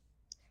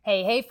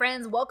Hey,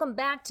 friends, welcome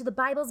back to the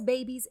Bibles,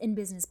 Babies, and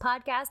Business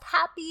podcast.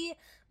 Happy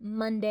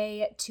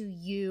Monday to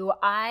you.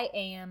 I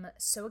am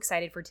so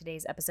excited for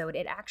today's episode.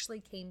 It actually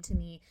came to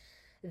me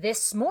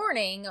this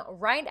morning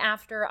right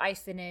after I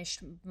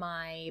finished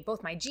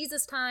both my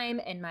Jesus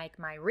time and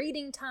my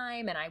reading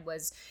time, and I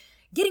was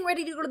getting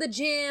ready to go to the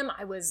gym.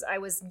 I was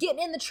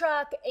getting in the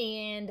truck,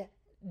 and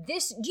do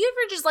you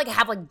ever just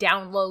have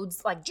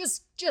downloads,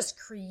 just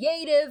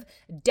creative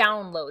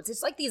downloads?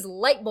 It's like these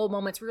light bulb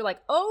moments where you're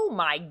like, oh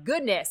my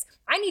goodness,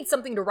 I need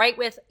something to write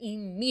with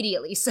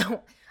immediately.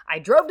 So I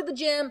drove to the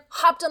gym,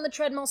 hopped on the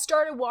treadmill,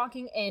 started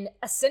walking, and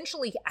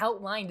essentially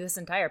outlined this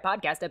entire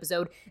podcast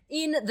episode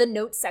in the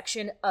notes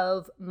section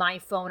of my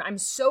phone. I'm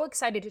so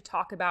excited to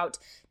talk about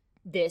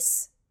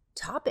this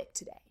topic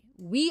today.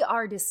 We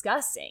are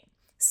discussing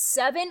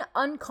 7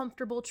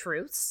 uncomfortable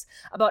truths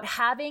about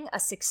having a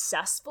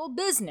successful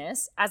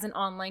business as an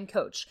online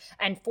coach.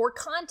 And for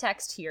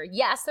context here,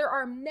 yes, there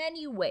are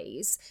many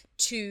ways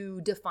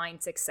to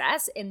define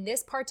success. In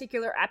this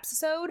particular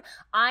episode,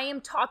 I am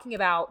talking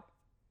about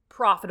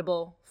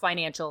profitable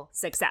financial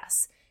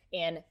success.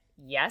 And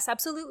yes,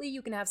 absolutely,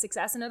 you can have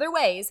success in other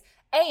ways.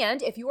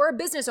 And if you are a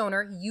business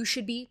owner, you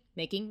should be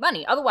making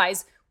money.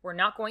 Otherwise, we're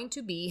not going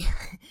to be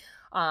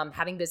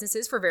having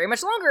businesses for very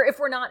much longer if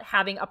we're not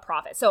having a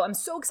profit. So I'm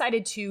so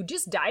excited to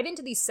just dive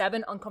into these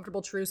 7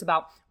 uncomfortable truths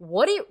about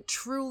what it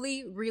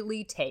truly,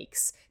 really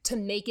takes to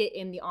make it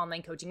in the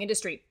online coaching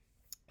industry.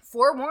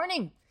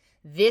 Forewarning,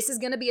 this is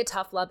going to be a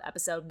tough love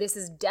episode. This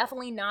is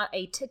definitely not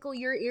a tickle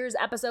your ears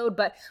episode,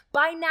 but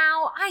by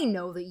now, I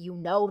know that you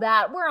know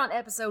that. We're on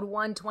episode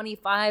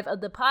 125 of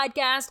the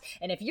podcast,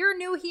 and if you're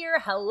new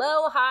here,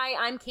 hello, hi,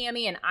 I'm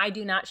Cami, and I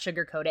do not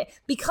sugarcoat it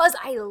because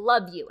I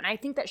love you, and I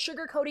think that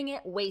sugarcoating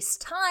it wastes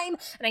time,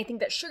 and I think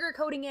that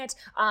sugarcoating it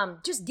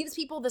just gives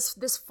people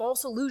this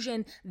false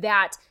illusion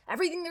that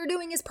everything they're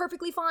doing is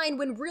perfectly fine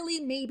when really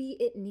maybe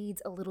it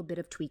needs a little bit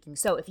of tweaking.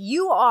 So if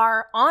you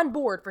are on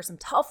board for some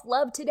tough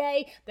love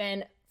today, then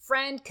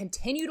friend,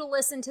 continue to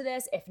listen to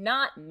this. If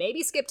not,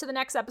 maybe skip to the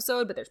next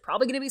episode, but there's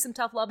probably going to be some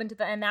tough love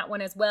in that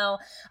one as well.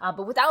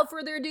 But without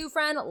further ado,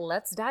 friend,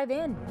 let's dive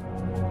in.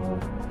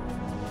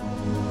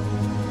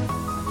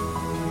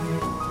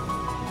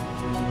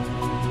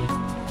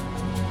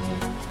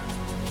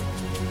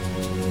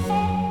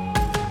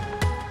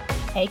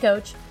 Hey,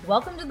 Coach.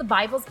 Welcome to the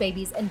Bibles,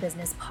 Babies, and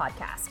Business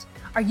podcast.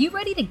 Are you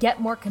ready to get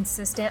more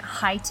consistent,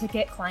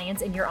 high-ticket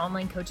clients in your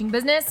online coaching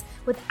business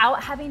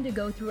without having to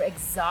go through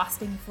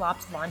exhausting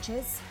flopped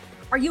launches?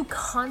 Are you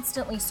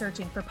constantly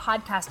searching for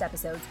podcast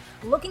episodes,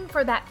 looking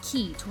for that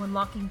key to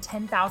unlocking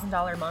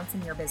 $10,000 months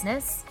in your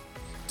business?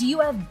 Do you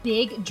have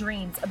big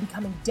dreams of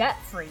becoming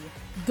debt-free,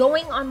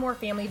 going on more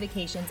family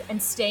vacations,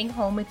 and staying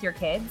home with your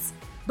kids?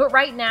 But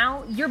right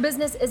now, your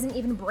business isn't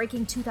even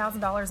breaking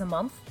 $2,000 a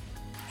month?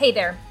 Hey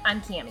there,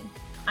 I'm Cami.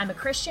 I'm a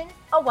Christian,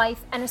 a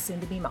wife, and a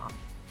soon-to-be mom.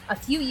 A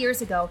few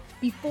years ago,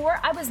 before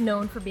I was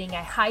known for being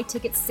a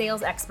high-ticket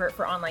sales expert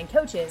for online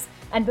coaches,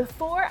 and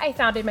before I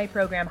founded my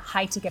program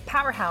High Ticket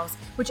Powerhouse,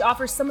 which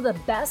offers some of the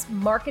best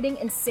marketing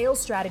and sales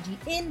strategy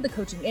in the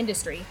coaching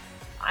industry,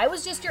 I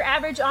was just your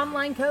average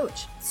online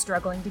coach,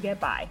 struggling to get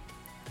by.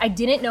 I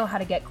didn't know how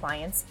to get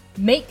clients,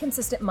 make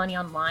consistent money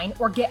online,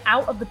 or get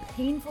out of the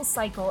painful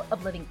cycle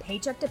of living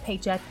paycheck to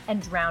paycheck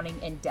and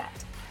drowning in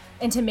debt.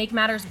 And to make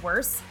matters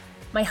worse,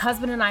 my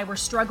husband and I were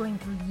struggling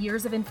through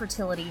years of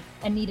infertility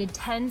and needed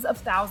tens of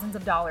thousands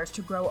of dollars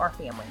to grow our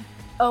family.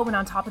 Oh, and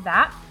on top of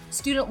that,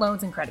 student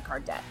loans and credit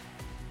card debt.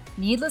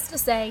 Needless to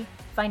say,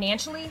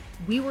 financially,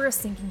 we were a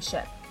sinking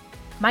ship.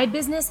 My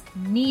business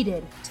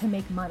needed to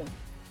make money.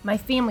 My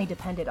family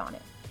depended on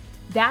it.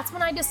 That's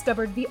when I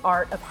discovered the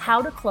art of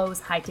how to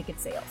close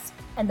high-ticket sales.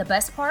 And the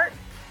best part?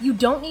 You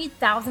don't need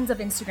thousands of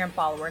Instagram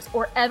followers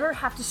or ever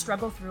have to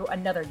struggle through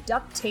another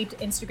duct-taped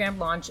Instagram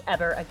launch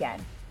ever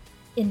again.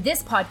 In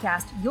this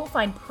podcast, you'll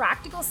find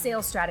practical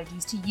sales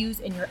strategies to use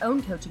in your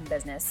own coaching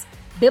business,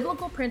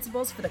 biblical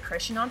principles for the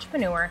Christian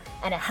entrepreneur,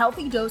 and a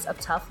healthy dose of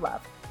tough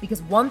love.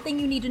 Because one thing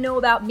you need to know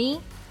about me,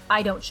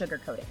 I don't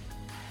sugarcoat it.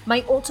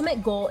 My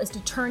ultimate goal is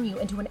to turn you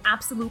into an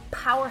absolute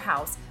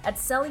powerhouse at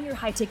selling your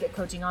high-ticket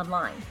coaching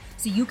online,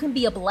 so you can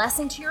be a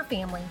blessing to your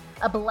family,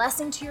 a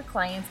blessing to your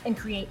clients, and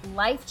create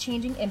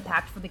life-changing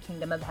impact for the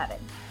kingdom of heaven.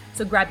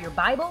 So grab your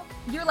Bible,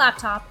 your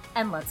laptop,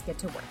 and let's get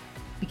to work.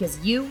 Because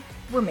you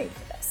were made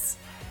for this.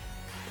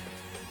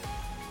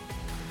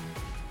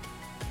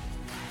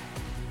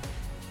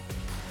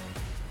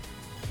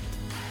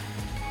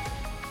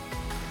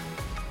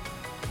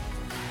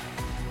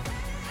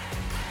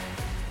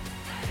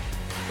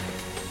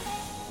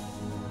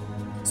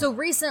 So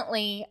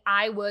recently,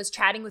 I was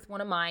chatting with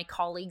one of my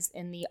colleagues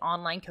in the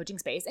online coaching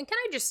space, and can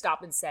I just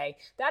stop and say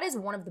that is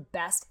one of the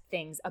best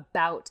things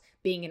about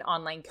being an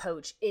online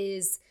coach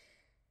is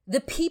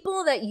the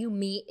people that you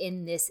meet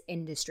in this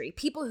industry.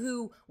 People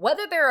who,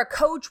 whether they're a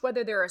coach,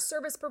 whether they're a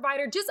service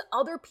provider, just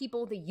other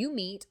people that you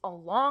meet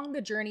along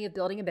the journey of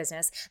building a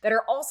business that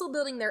are also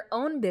building their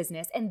own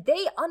business, and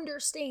they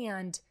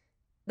understand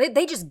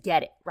They just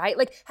get it, right?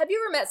 Like, have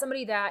you ever met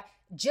somebody that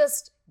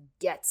just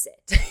gets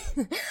it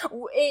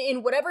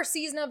in whatever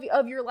season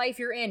of your life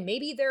you're in?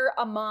 Maybe they're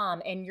a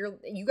mom and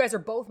you guys are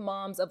both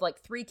moms of like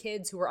 3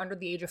 kids who are under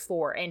the age of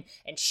 4, and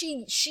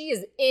she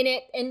is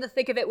in the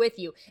thick of it with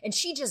you, and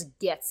she just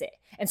gets it.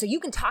 And so you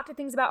can talk to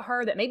things about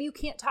her that maybe you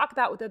can't talk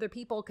about with other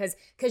people because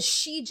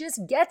she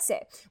just gets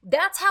it.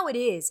 That's how it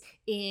is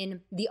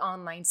in the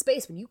online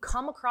space. When you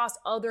come across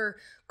other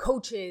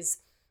coaches,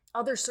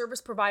 other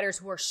service providers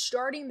who are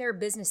starting their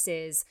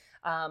businesses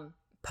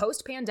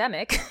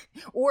post-pandemic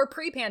or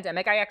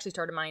pre-pandemic. I actually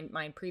started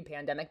mine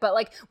pre-pandemic, but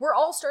like we're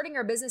all starting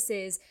our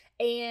businesses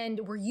and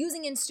we're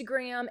using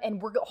Instagram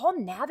and we're all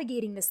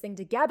navigating this thing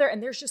together.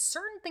 And there's just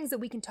certain things that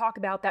we can talk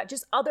about that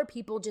just other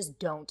people just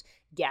don't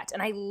get.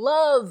 And I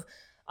love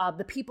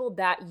the people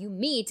that you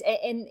meet.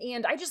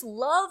 And I just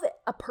love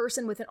a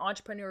person with an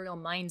entrepreneurial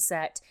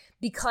mindset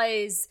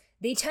because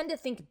they tend to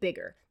think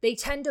bigger. They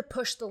tend to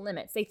push the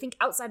limits. They think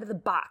outside of the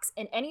box.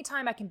 And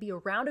anytime I can be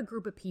around a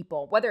group of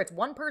people, whether it's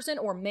one person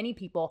or many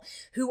people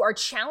who are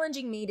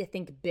challenging me to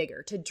think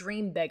bigger, to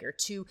dream bigger,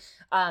 to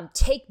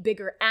take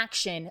bigger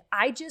action,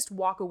 I just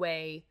walk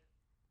away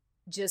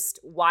just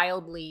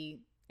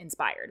wildly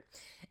inspired.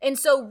 And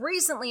so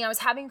recently I was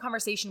having a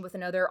conversation with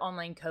another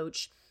online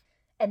coach.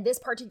 And this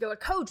particular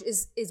coach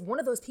is one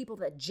of those people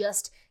that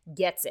just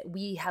gets it.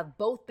 We have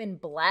both been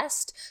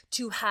blessed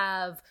to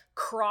have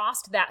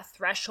crossed that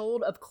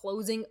threshold of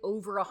closing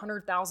over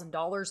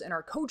 $100,000 in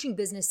our coaching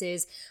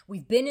businesses.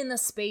 We've been in the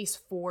space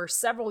for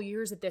several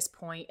years at this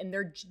point, and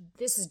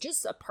this is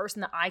just a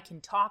person that I can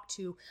talk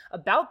to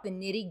about the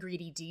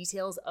nitty-gritty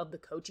details of the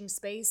coaching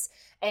space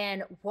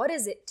and what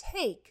does it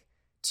take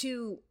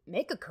to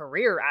make a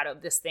career out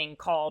of this thing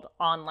called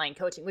online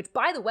coaching, which,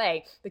 by the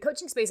way, the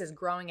coaching space is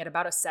growing at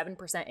about a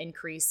 7%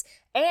 increase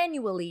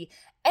annually.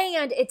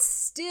 And it's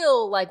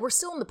still like, we're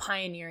still in the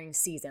pioneering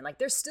season. Like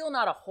there's still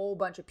not a whole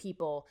bunch of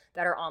people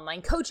that are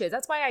online coaches.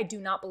 That's why I do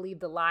not believe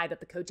the lie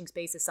that the coaching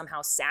space is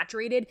somehow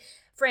saturated.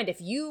 Friend,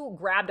 if you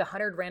grabbed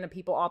 100 random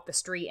people off the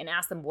street and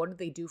asked them, what do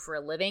they do for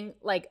a living?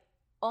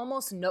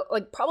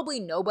 Probably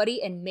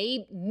nobody, and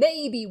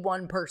maybe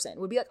one person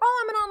would be like,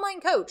 oh, I'm an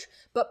online coach,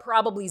 but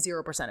probably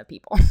 0% of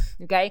people,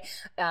 okay?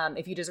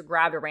 If you just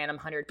grabbed a random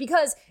 100,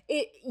 because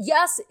it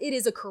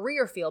is a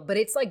career field, but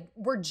it's like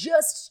we're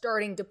just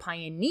starting to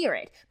pioneer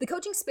it. The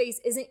coaching space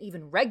isn't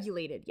even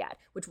regulated yet,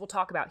 which we'll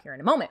talk about here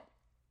in a moment.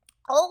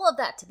 All of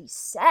that to be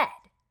said,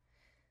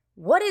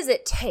 what does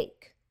it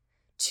take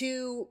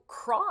to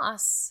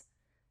cross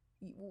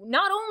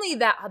not only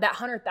that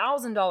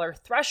 $100,000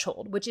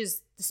 threshold, which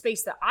is the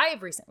space that I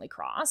have recently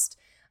crossed,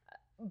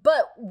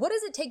 but what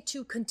does it take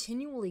to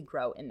continually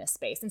grow in this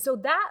space? And so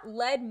that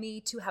led me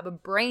to have a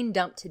brain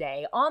dump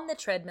today on the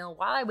treadmill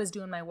while I was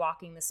doing my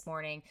walking this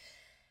morning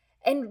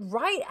and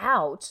write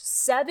out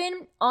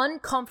 7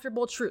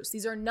 uncomfortable truths.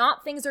 These are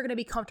not things that are going to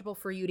be comfortable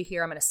for you to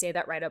hear. I'm going to say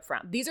that right up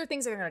front. These are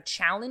things that are going to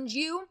challenge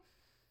you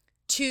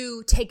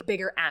to take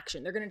bigger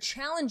action. They're going to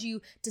challenge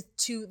you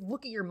to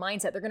look at your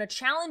mindset. They're going to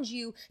challenge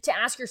you to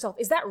ask yourself,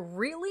 is that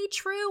really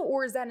true?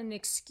 Or is that an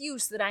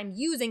excuse that I'm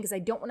using because I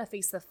don't want to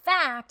face the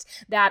fact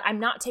that I'm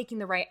not taking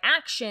the right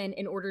action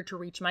in order to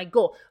reach my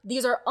goal?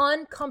 These are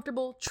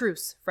uncomfortable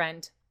truths,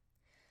 friend,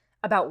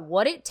 about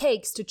what it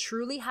takes to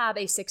truly have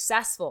a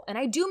successful, and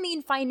I do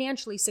mean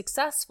financially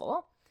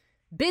successful,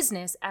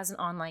 business as an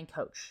online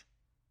coach.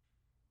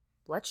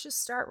 Let's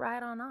just start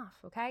right on off,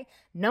 okay?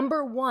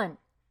 Number 1.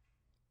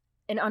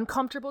 An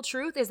uncomfortable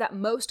truth is that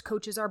most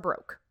coaches are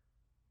broke.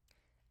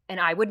 And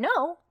I would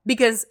know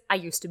because I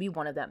used to be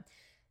one of them.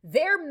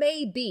 There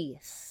may be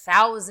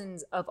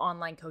thousands of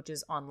online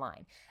coaches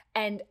online.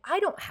 And I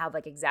don't have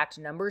like exact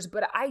numbers,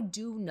 but I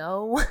do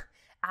know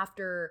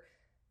after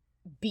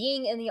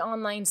being in the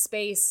online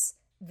space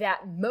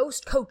that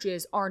most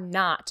coaches are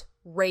not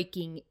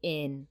raking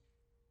in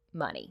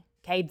money.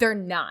 Okay, they're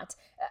not.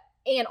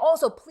 And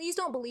also, please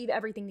don't believe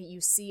everything that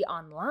you see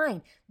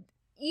online.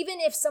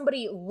 Even if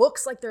somebody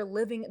looks like they're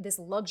living this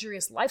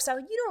luxurious lifestyle,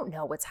 you don't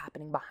know what's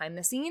happening behind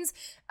the scenes.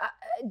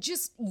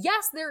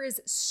 Yes, there is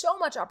so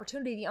much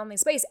opportunity in the online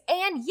space,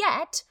 and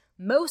yet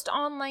most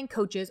online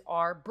coaches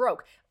are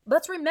broke.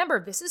 Let's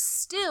remember, this is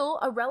still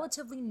a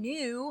relatively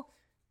new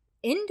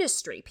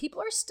industry. People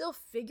are still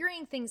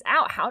figuring things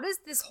out. How does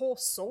this whole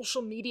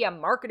social media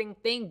marketing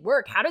thing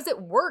work? How does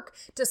it work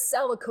to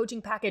sell a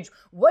coaching package?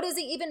 What does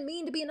it even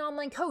mean to be an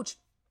online coach?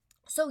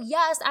 So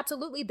yes,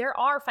 absolutely, there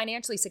are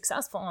financially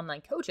successful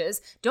online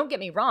coaches. Don't get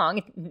me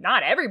wrong,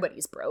 not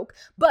everybody's broke,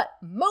 but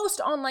most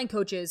online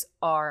coaches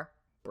are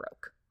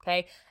broke,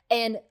 okay?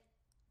 And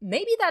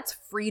maybe that's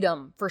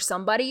freedom for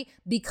somebody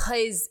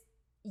because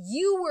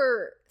you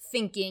were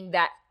thinking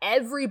that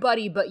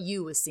everybody but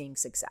you was seeing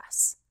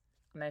success.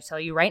 I'm going to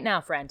tell you right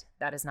now, friend,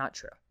 that is not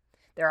true.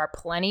 There are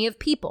plenty of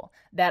people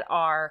that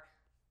are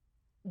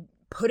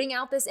putting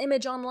out this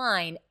image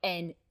online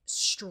and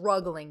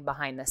struggling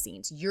behind the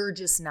scenes. You're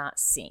just not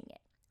seeing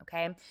it,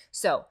 okay?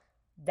 So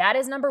that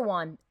is number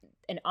 1.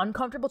 An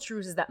uncomfortable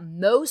truth is that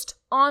most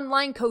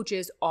online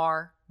coaches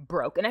are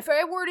broke. And if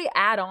I were to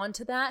add on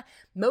to that,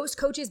 most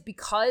coaches,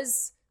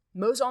 because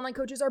Most online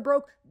coaches are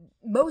broke.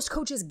 Most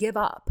coaches give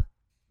up.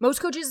 Most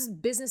coaches'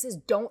 businesses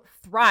don't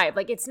thrive.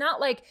 Like, it's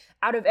not like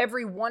out of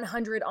every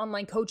 100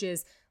 online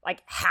coaches,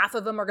 like half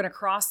of them are going to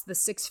cross the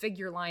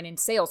 6-figure line in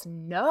sales.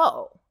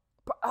 No.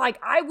 Like,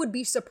 I would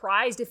be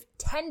surprised if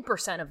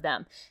 10% of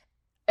them,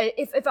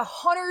 if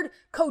 100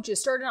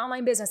 coaches started an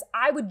online business,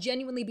 I would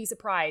genuinely be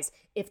surprised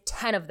if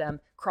 10 of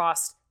them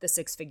crossed the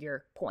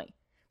 6-figure point.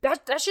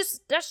 That's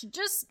just,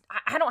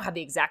 I don't have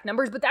the exact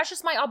numbers, but that's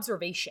just my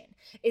observation,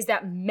 is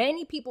that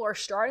many people are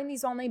starting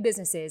these online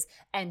businesses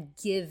and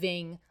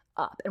giving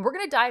up. And we're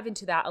going to dive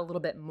into that a little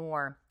bit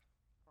more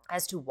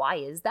as to why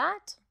is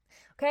that.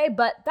 Okay,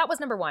 but that was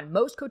number one.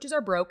 Most coaches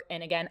are broke.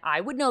 And again,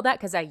 I would know that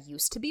because I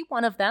used to be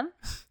one of them.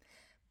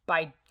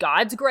 By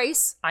God's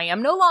grace, I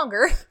am no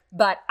longer,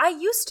 but I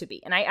used to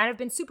be. And I've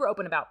been super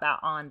open about that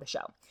on the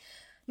show.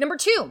 Number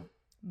two,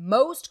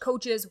 most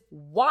coaches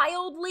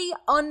wildly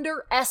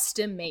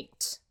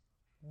underestimate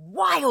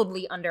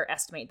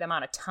the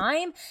amount of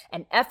time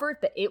and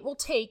effort that it will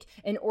take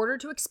in order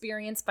to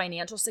experience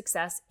financial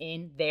success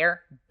in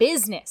their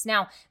business.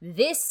 Now,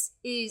 this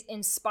is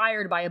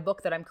inspired by a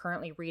book that I'm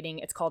currently reading.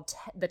 It's called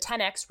The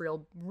 10X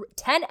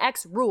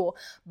Rule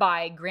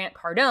by Grant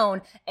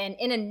Cardone. And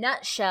in a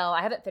nutshell,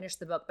 I haven't finished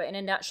the book, but in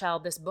a nutshell,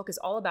 this book is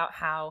all about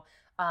how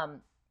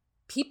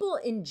people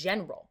in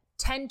general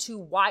tend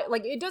to,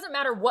 it doesn't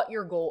matter what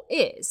your goal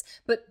is,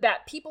 but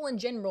that people in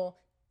general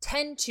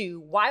tend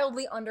to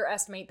wildly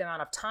underestimate the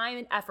amount of time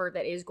and effort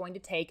that it is going to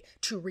take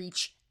to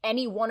reach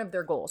any one of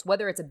their goals.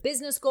 Whether it's a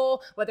business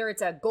goal, whether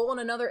it's a goal in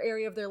another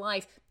area of their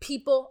life,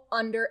 people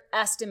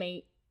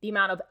underestimate the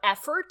amount of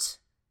effort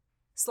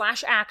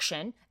 /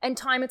 action and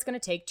time it's going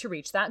to take to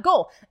reach that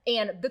goal.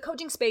 And the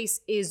coaching space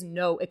is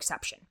no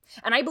exception.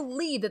 And I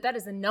believe that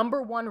is the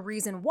number one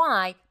reason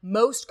why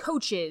most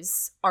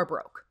coaches are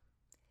broke.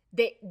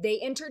 They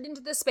entered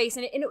into this space,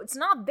 and it's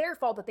not their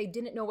fault that they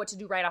didn't know what to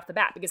do right off the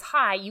bat, because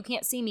you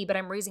can't see me, but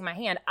I'm raising my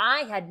hand.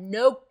 I had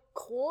no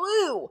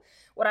clue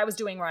what I was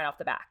doing right off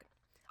the bat.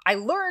 I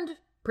learned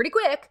pretty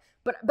quick,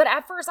 but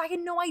at first I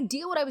had no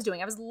idea what I was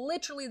doing. I was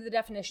literally the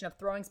definition of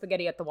throwing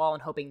spaghetti at the wall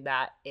and hoping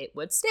that it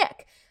would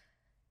stick.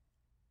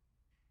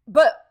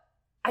 But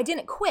I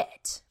didn't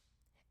quit.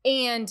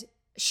 And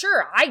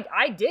sure,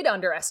 I did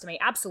underestimate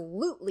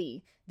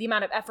absolutely the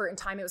amount of effort and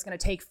time it was going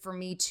to take for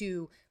me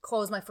to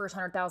close my first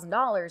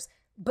 $100,000.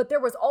 But there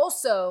was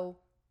also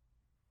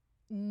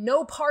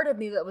no part of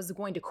me that was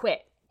going to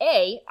quit.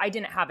 A, I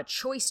didn't have a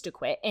choice to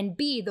quit. And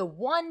B, the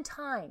one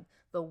time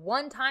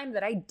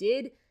that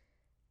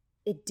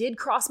it did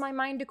cross my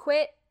mind to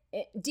quit,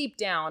 deep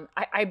down,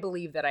 I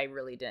believe that I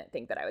really didn't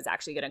think that I was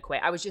actually going to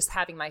quit. I was just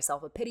having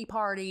myself a pity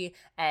party.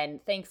 And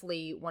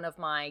thankfully, one of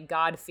my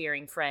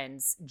God-fearing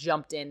friends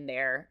jumped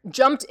into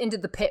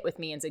the pit with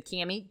me and said,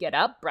 Cami, get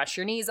up, brush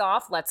your knees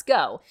off, let's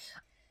go.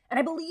 And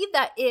I believe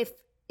that if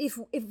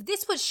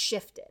this was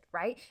shifted,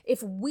 right?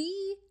 If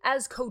we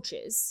as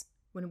coaches,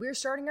 when we were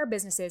starting our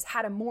businesses,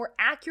 had a more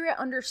accurate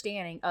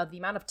understanding of the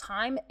amount of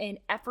time and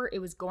effort it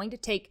was going to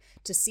take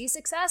to see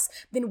success,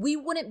 then we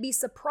wouldn't be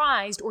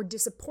surprised or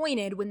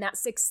disappointed when that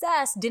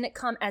success didn't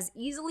come as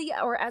easily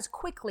or as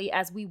quickly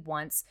as we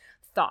once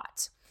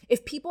thought.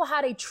 If people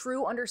had a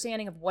true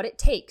understanding of what it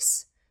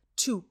takes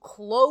to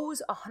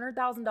close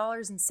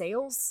 $100,000 in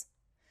sales,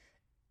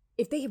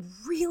 if they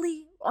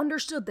really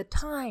understood the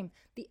time,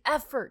 the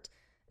effort,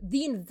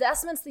 the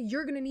investments that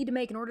you're going to need to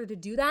make in order to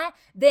do that,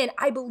 then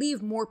I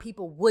believe more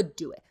people would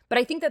do it. But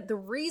I think that the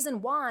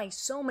reason why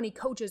so many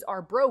coaches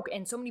are broke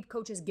and so many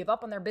coaches give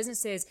up on their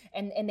businesses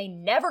and they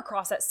never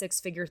cross that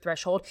 6-figure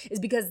threshold is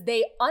because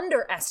they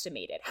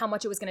underestimated how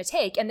much it was going to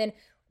take. And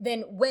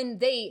then when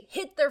they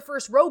hit their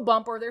first road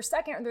bump or their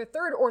second or their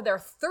third or their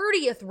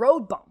 30th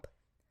road bump,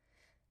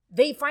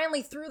 they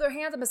finally threw their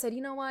hands up and said,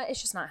 you know what?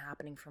 It's just not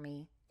happening for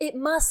me. It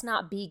must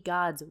not be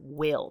God's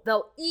will.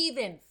 They'll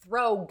even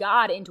throw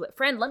God into it.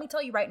 Friend, let me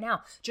tell you right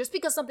now, just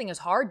because something is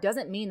hard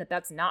doesn't mean that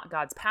that's not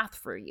God's path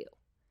for you.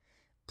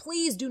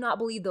 Please do not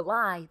believe the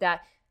lie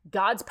that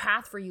God's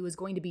path for you is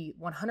going to be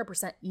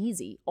 100%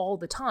 easy all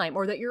the time,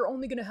 or that you're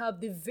only going to have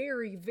the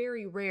very,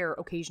 very rare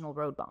occasional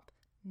road bump.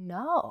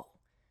 No.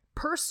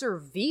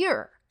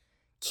 Persevere.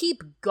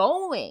 Keep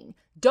going.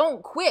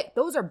 Don't quit.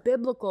 Those are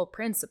biblical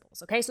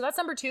principles. Okay, so that's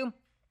number two.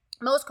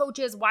 Most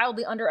coaches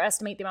wildly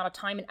underestimate the amount of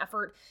time and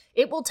effort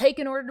it will take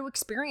in order to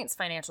experience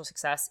financial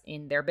success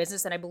in their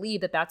business. And I believe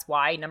that that's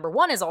why number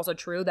one is also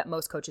true, that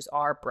most coaches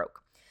are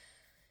broke.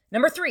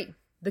 Number three,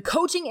 the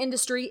coaching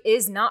industry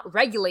is not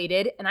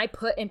regulated, and I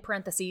put in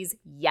parentheses,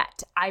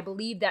 yet. I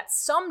believe that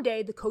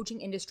someday the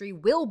coaching industry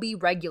will be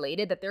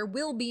regulated, that there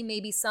will be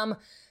maybe some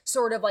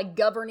sort of like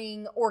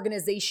governing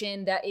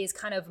organization that is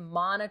kind of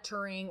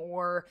monitoring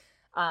or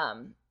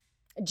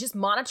just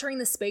monitoring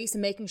the space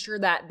and making sure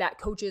that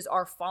coaches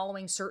are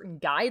following certain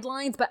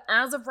guidelines. But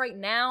as of right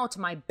now, to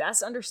my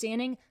best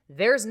understanding,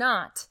 there's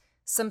not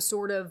some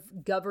sort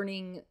of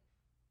governing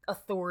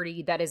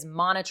authority that is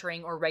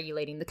monitoring or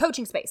regulating the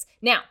coaching space.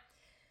 Now,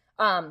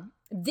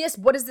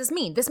 what does this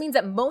mean? This means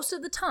that most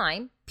of the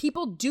time,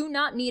 people do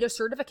not need a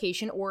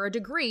certification or a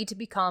degree to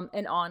become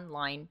an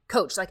online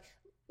coach. Like,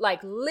 Like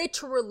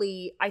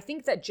literally, I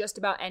think that just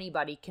about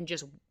anybody can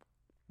just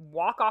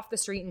walk off the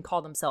street and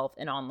call themselves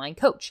an online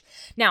coach.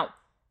 Now,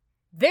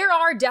 there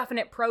are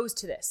definite pros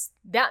to this.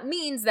 That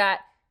means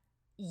that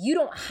you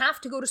don't have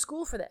to go to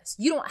school for this.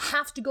 You don't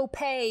have to go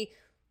pay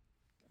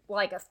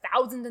like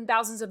thousands and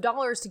thousands of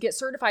dollars to get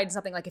certified in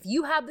something. Like if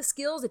you have the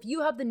skills, if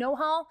you have the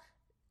know-how,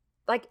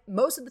 like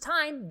most of the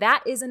time,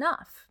 that is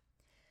enough.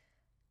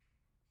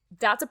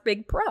 That's a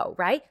big pro,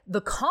 right?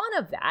 The con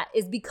of that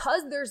is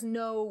because there's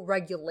no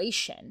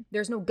regulation,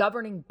 there's no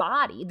governing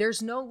body,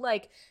 there's no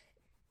like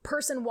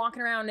person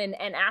walking around and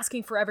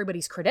asking for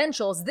everybody's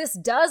credentials. This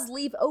does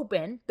leave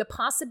open the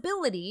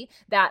possibility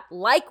that,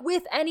 like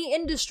with any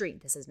industry,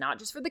 this is not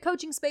just for the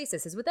coaching space,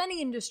 this is with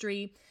any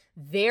industry,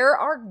 there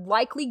are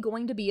likely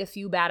going to be a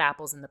few bad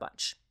apples in the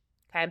bunch.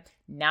 Okay?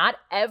 Not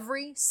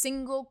every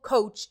single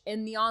coach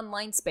in the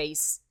online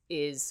space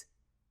is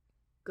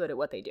good at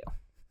what they do.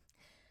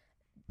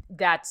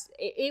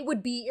 It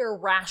would be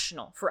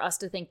irrational for us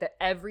to think that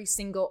every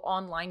single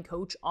online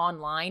coach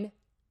online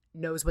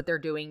knows what they're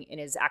doing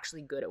and is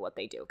actually good at what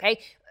they do, okay?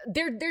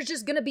 There's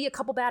just going to be a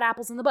couple bad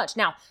apples in the bunch.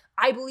 Now,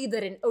 I believe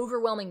that an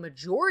overwhelming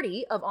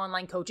majority of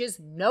online coaches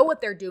know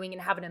what they're doing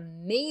and have an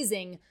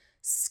amazing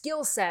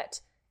skill set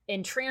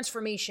in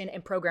transformation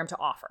and program to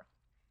offer.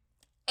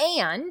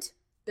 And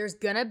there's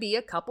going to be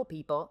a couple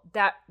people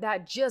that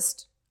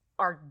just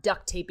are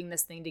duct taping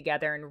this thing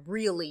together and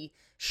really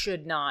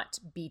should not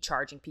be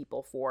charging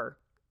people for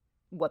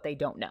what they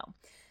don't know.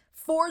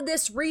 For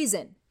this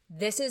reason,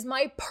 this is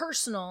my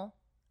personal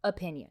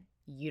opinion.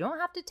 You don't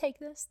have to take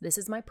this. This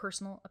is my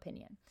personal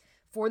opinion.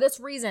 For this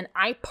reason,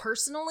 I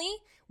personally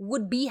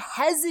would be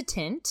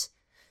hesitant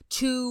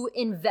to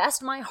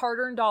invest my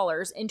hard-earned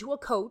dollars into a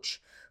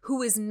coach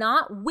who is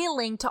not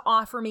willing to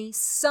offer me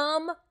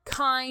some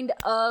kind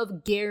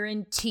of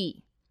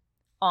guarantee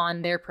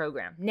on their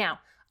program. Now,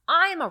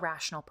 I'm a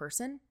rational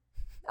person.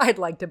 I'd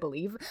like to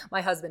believe.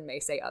 My husband may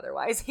say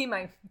otherwise. He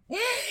might,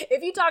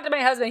 if you talk to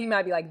my husband, he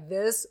might be like,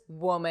 this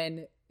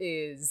woman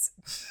is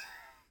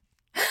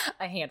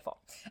a handful.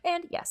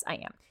 And yes, I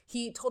am.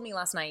 He told me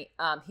last night,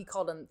 he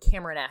called them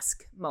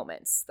Cameron-esque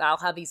moments. I'll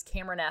have these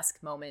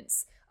Cameron-esque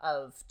moments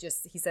of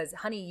just, he says,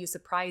 honey, you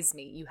surprise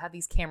me. You have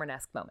these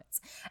Cameron-esque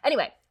moments.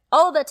 Anyway,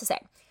 all of that to say,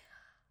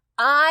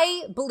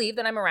 I believe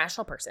that I'm a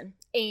rational person,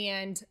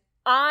 and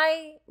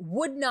I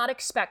would not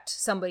expect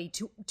somebody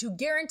to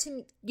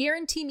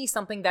guarantee me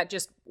something that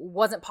just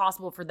wasn't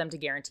possible for them to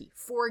guarantee.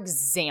 For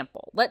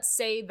example, let's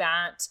say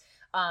that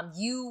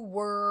you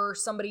were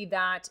somebody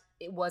that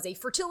it was a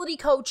fertility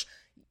coach.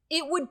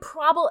 It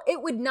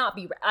would not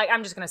be,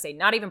 I'm just going to say,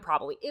 not even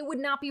probably, it would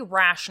not be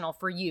rational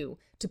for you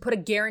to put a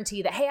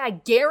guarantee that, hey, I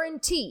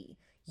guarantee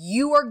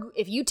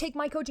if you take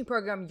my coaching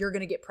program, you're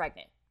going to get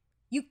pregnant.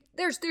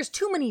 There's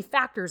too many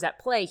factors at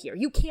play here.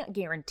 You can't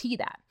guarantee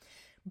that.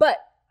 But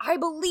I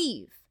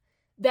believe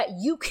that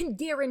you can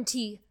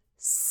guarantee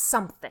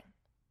something.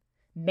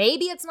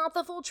 Maybe it's not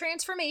the full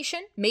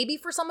transformation. Maybe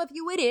for some of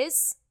you it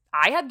is.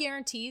 I have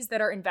guarantees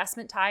that are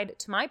investment tied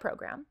to my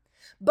program.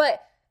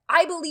 But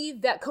I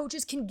believe that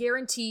coaches can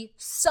guarantee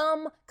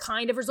some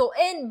kind of result.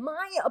 And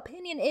my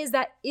opinion is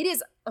that it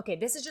is, okay,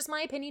 this is just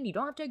my opinion. You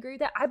don't have to agree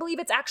with that. I believe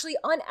it's actually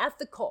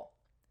unethical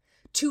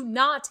to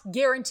not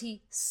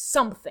guarantee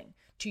something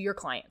to your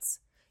clients.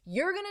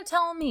 You're going to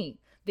tell me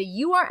that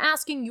you are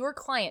asking your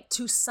client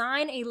to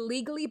sign a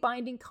legally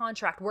binding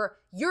contract where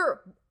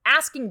you're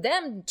asking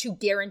them to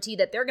guarantee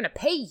that they're going to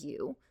pay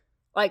you,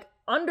 like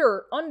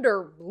under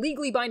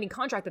legally binding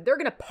contract that they're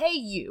going to pay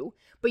you,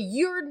 but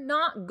you're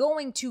not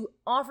going to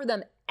offer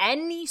them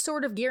any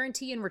sort of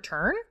guarantee in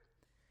return?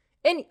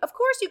 And of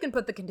course you can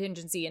put the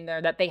contingency in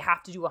there that they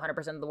have to do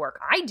 100% of the work.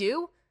 I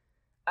do.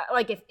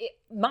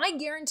 My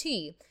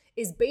guarantee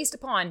is based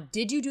upon,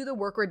 did you do the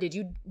work or did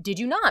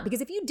you not?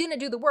 Because if you didn't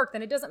do the work,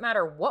 then it doesn't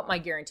matter what my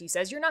guarantee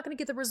says, you're not going to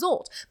get the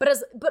result. But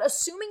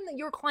assuming that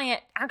your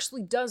client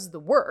actually does the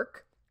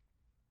work,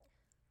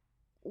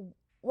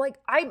 like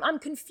I'm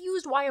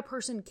confused why a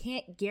person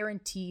can't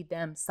guarantee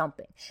them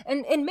something.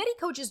 And many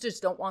coaches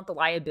just don't want the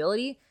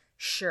liability.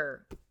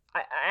 Sure,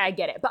 I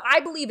get it. But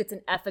I believe it's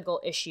an ethical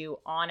issue,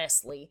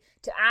 honestly,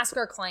 to ask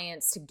our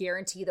clients to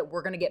guarantee that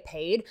we're going to get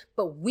paid,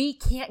 but we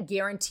can't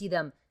guarantee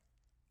them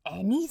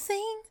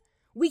anything?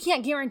 We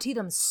can't guarantee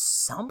them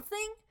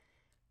something?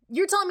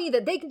 You're telling me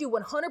that they can do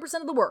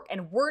 100% of the work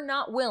and we're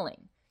not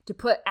willing to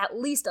put at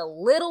least a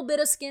little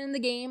bit of skin in the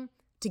game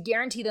to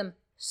guarantee them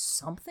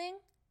something?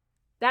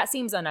 That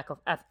seems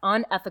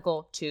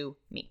unethical to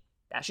me.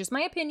 That's just my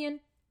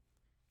opinion.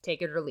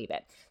 Take it or leave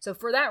it. So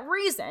for that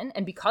reason,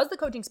 and because the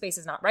coaching space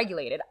is not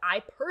regulated, I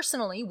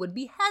personally would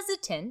be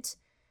hesitant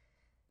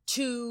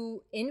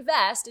to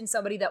invest in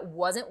somebody that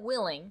wasn't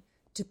willing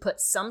to put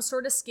some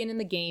sort of skin in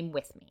the game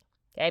with me.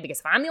 Okay, because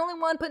if I'm the only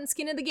one putting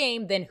skin in the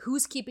game, then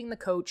who's keeping the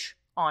coach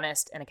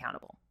honest and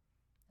accountable?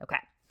 Okay,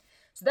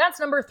 so that's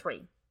number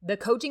 3. The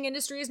coaching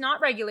industry is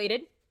not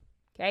regulated.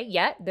 Okay,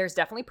 yet there's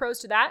definitely pros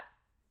to that.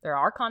 There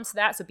are cons to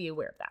that, so be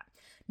aware of that.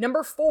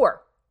 Number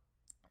 4,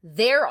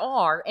 there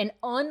are an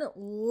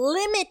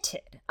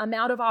unlimited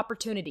amount of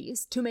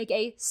opportunities to make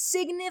a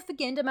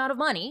significant amount of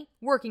money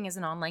working as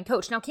an online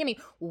coach. Now, Cami,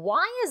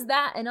 why is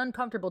that an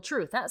uncomfortable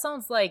truth? That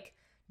sounds like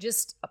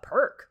just a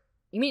perk.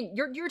 You mean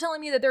you're telling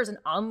me that there's an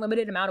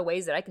unlimited amount of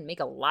ways that I can make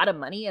a lot of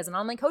money as an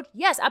online coach?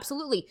 Yes,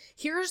 absolutely.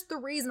 Here's the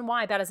reason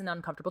why that is an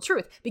uncomfortable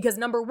truth. Because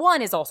number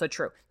one is also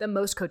true, that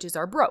most coaches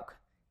are broke.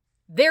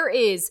 There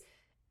is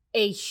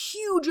a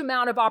huge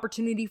amount of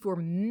opportunity for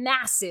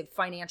massive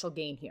financial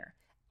gain here.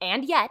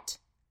 And yet,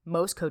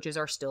 most coaches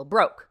are still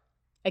broke.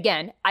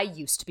 Again, I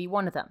used to be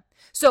one of them.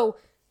 So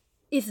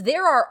if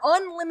there are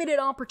unlimited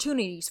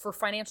opportunities for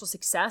financial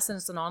success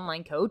as an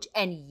online coach,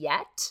 and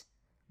yet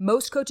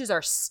most coaches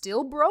are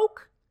still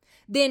broke,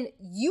 then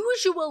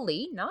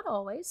usually, not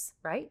always,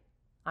 right?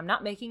 I'm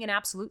not making an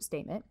absolute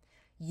statement.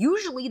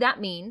 Usually that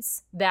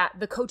means that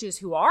the coaches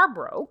who are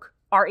broke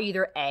are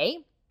either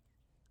A,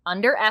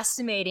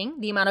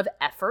 underestimating the amount of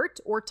effort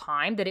or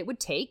time that it would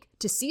take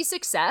to see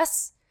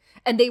success,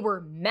 and they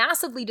were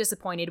massively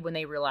disappointed when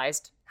they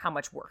realized how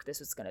much work this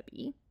was going to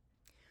be.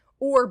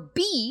 Or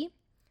B,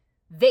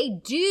 they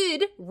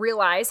did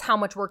realize how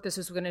much work this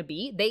was going to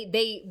be.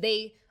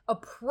 They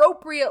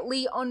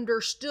appropriately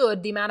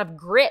understood the amount of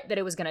grit that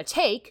it was going to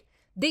take.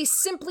 They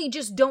simply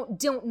just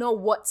don't know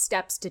what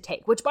steps to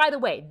take. Which, by the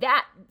way,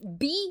 that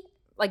B,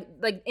 like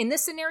in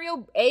this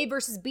scenario, A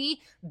versus B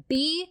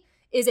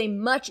is a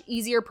much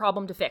easier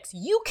problem to fix.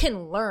 You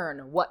can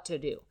learn what to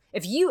do.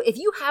 If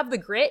you have the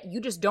grit,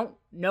 you just don't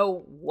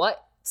know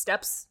what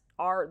steps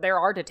there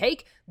are to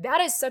take.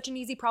 That is such an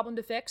easy problem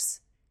to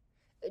fix.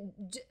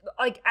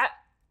 Like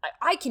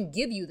I can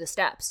give you the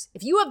steps.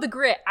 If you have the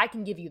grit, I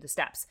can give you the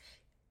steps.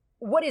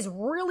 What is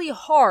really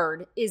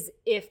hard is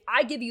if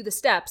I give you the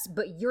steps,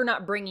 but you're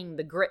not bringing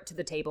the grit to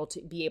the table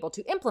to be able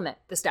to implement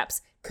the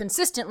steps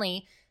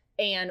consistently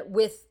and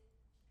with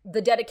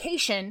the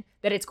dedication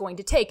that it's going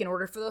to take in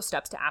order for those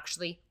steps to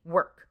actually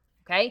work.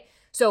 Okay?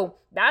 So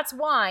that's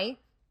why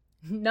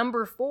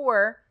number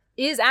 4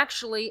 is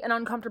actually an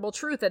uncomfortable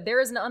truth, that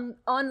there is an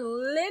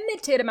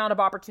unlimited amount of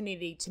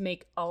opportunity to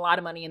make a lot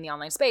of money in the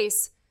online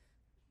space.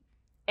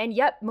 And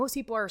yet most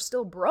people are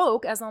still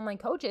broke as online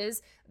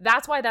coaches.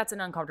 That's why that's an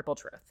uncomfortable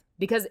truth,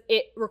 because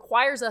it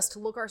requires us to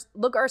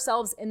look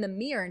ourselves in the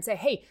mirror and say,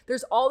 hey,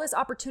 there's all this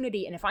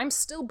opportunity. And if I'm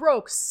still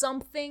broke,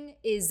 something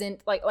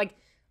isn't like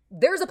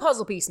there's a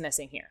puzzle piece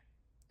missing here.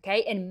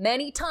 Okay. And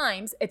many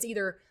times it's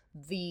either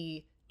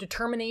the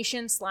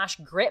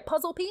determination/grit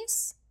puzzle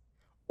piece,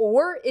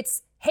 or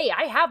it's, hey,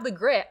 I have the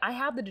grit, I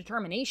have the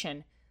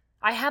determination,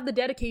 I have the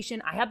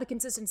dedication, I have the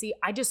consistency.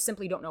 I just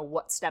simply don't know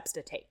what steps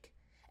to take.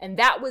 And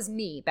that was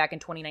me back in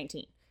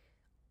 2019.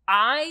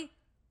 I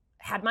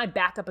had my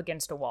back up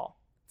against a wall.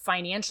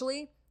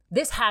 Financially,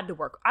 this had to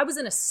work. I was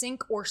in a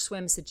sink or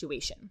swim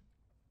situation.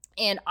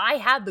 And I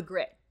had the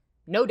grit.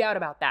 No doubt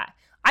about that.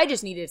 I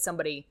just needed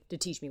somebody to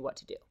teach me what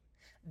to do.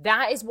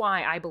 That is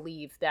why I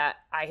believe that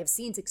I have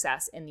seen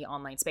success in the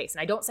online space.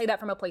 And I don't say that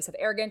from a place of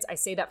arrogance. I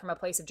say that from a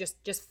place of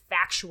just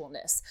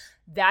factualness.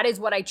 That is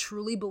what I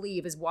truly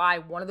believe is why,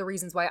 one of the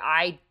reasons why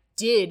I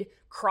did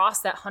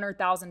cross that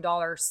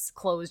 $100,000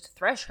 closed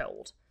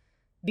threshold,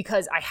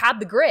 because I had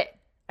the grit.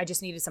 I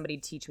just needed somebody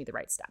to teach me the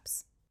right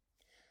steps.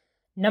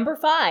 Number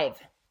 5,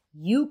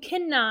 you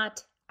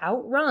cannot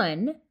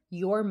outrun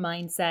your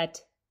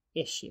mindset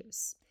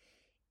issues.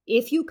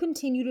 If you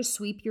continue to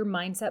sweep your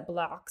mindset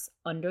blocks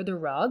under the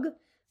rug,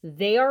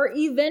 they are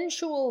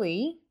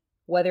eventually,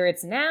 whether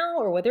it's now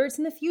or whether it's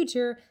in the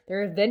future,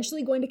 they're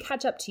eventually going to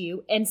catch up to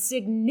you and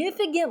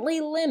significantly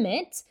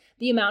limit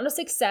the amount of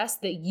success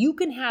that you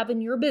can have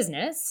in your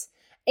business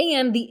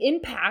and the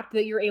impact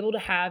that you're able to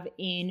have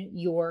in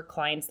your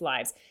clients'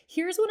 lives.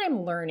 Here's what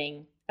I'm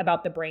learning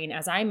about the brain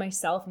as I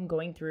myself am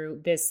going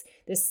through this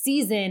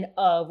season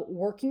of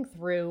working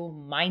through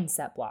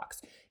mindset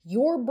blocks.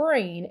 Your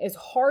brain is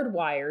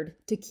hardwired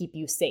to keep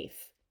you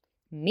safe,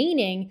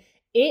 meaning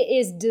it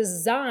is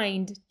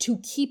designed to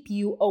keep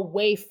you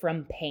away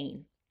from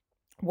pain.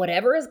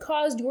 Whatever has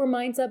caused your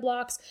mindset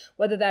blocks,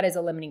 whether that is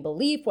a limiting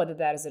belief, whether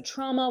that is a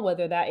trauma,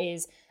 whether that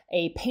is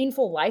a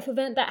painful life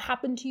event that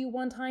happened to you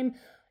one time,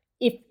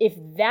 if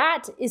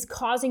that is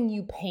causing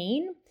you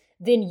pain,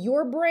 then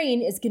your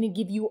brain is going to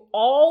give you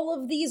all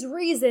of these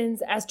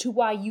reasons as to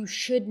why you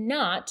should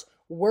not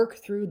work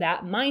through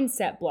that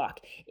mindset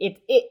block.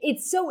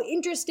 It's so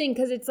interesting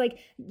because it's like,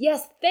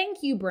 yes,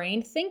 thank you,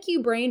 brain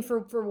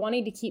for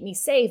wanting to keep me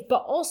safe,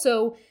 but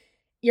also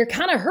you're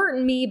kind of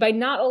hurting me by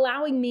not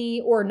allowing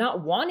me or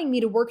not wanting me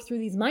to work through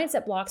these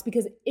mindset blocks,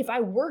 because if I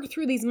work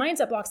through these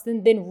mindset blocks,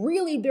 then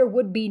really there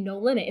would be no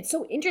limit. It's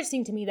so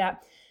interesting to me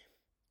that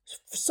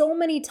so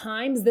many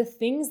times the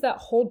things that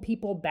hold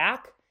people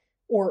back,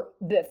 or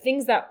the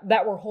things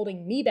that were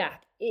holding me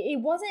back, it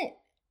wasn't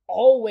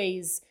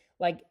always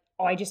like,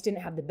 oh, I just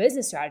didn't have the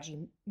business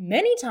strategy.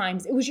 Many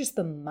times it was just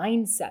the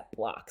mindset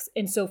blocks.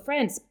 And so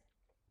friends,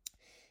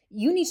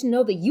 you need to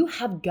know that you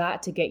have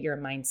got to get your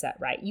mindset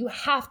right. You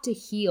have to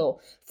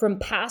heal from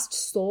past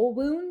soul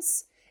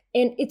wounds.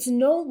 And it's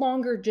no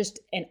longer just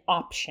an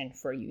option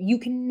for you. You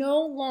can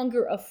no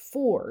longer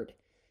afford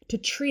to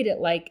treat it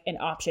like an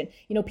option.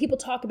 People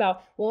talk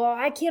about, well,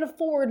 I can't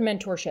afford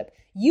mentorship.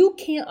 You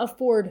can't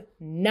afford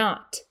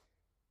not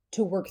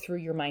to work through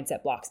your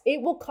mindset blocks.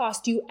 It will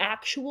cost you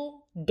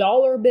actual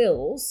dollar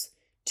bills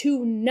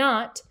to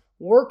not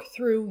work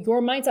through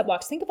your mindset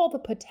blocks. Think of all the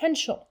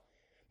potential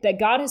that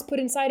God has put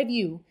inside of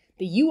you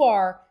that you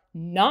are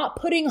not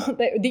putting on,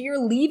 that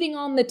you're leaving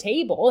on the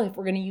table. If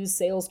we're going to use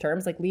sales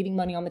terms like leaving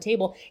money on the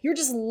table, you're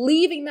just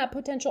leaving that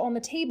potential on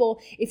the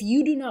table if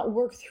you do not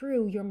work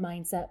through your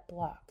mindset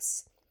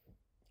blocks.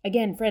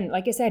 Again, friend,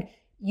 like I said,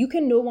 you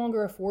can no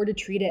longer afford to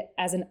treat it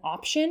as an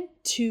option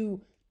to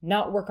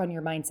not work on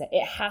your mindset.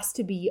 It has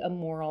to be a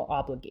moral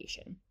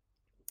obligation.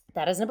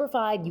 That is number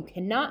 5. You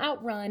cannot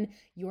outrun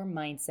your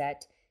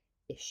mindset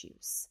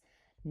issues.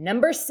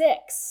 Number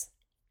 6.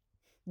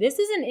 This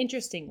is an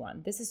interesting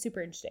one. This is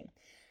super interesting.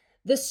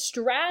 The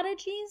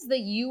strategies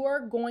that you are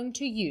going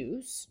to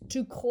use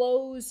to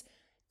close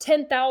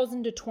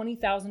 $10,000 to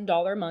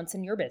 $20,000 months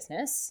in your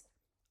business,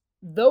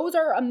 those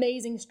are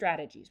amazing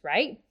strategies,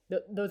 right?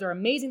 Those are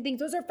amazing things.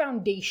 Those are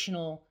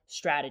foundational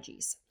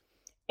strategies.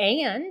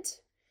 And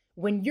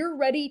when you're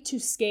ready to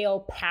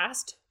scale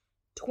past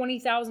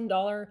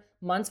 $20,000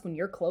 months, when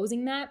you're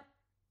closing that,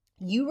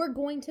 you are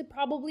going to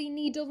probably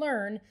need to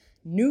learn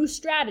new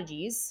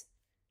strategies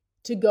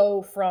to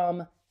go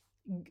from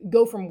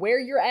where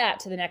you're at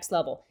to the next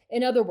level.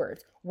 In other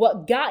words,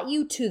 what got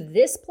you to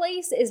this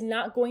place is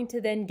not going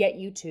to then get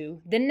you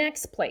to the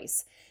next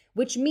place,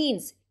 which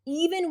means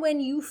even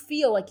when you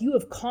feel like you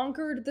have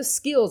conquered the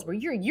skills where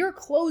you're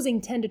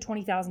closing $10,000 to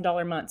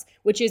 $20,000 months,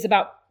 which is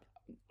about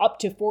up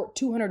to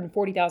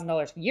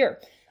 $240,000 a year.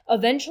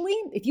 Eventually,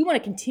 if you want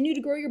to continue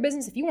to grow your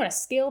business, if you want to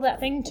scale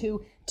that thing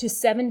to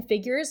 7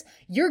 figures,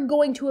 you're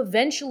going to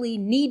eventually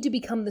need to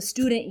become the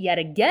student yet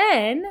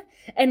again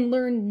and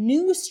learn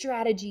new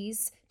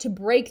strategies to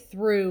break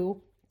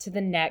through to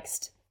the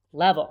next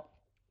level.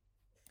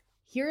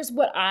 Here's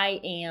what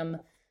I am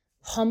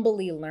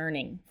humbly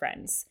learning,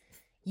 friends.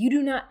 You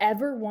do not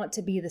ever want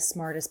to be the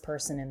smartest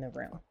person in the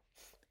room.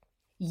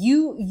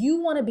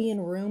 You want to be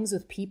in rooms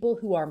with people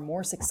who are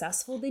more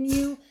successful than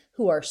you,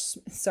 who are,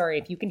 sorry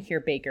if you can hear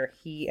Baker,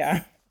 he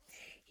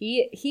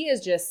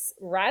is just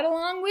right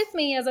along with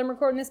me as I'm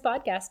recording this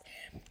podcast.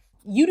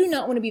 You do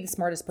not want to be the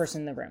smartest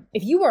person in the room.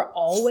 If you are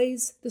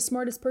always the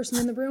smartest person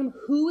in the room,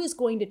 who is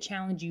going to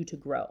challenge you to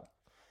grow?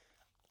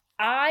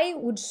 I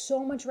would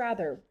so much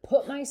rather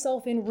put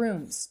myself in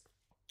rooms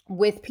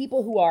with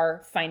people who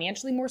are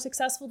financially more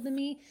successful than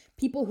me,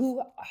 people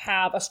who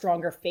have a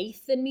stronger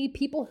faith than me,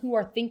 people who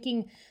are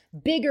thinking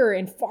bigger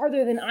and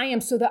farther than I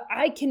am so that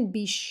I can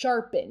be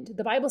sharpened.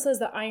 The Bible says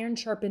that iron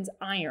sharpens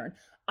iron.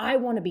 I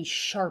want to be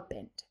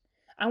sharpened.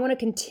 I want to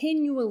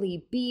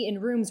continually be in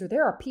rooms where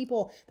there are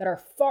people that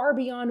are far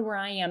beyond where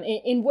I am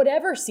in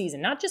whatever season,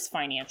 not just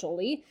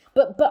financially,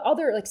 but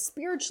other, like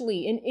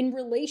spiritually, in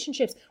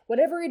relationships,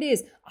 whatever it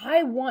is.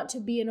 I want to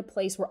be in a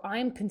place where I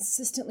am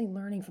consistently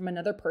learning from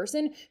another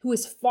person who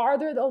is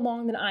farther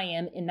along than I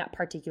am in that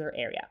particular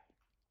area.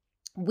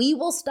 We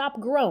will stop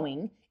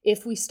growing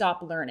if we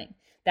stop learning.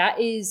 That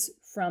is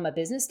from a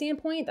business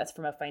standpoint, that's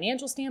from a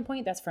financial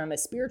standpoint, that's from a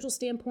spiritual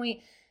standpoint,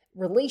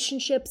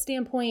 relationship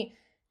standpoint.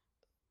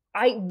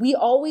 We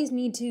always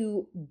need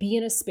to be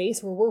in a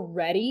space where we're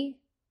ready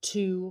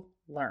to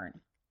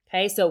learn.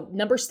 Okay, so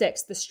number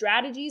 6, the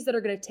strategies that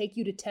are going to take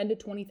you to $10,000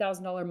 to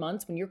 $20,000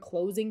 months when you're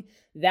closing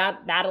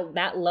that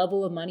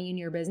level of money in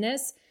your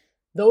business.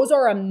 Those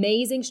are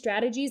amazing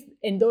strategies,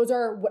 and those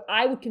are what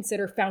I would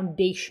consider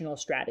foundational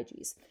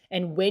strategies.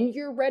 And when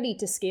you're ready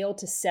to scale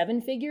to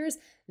 7 figures,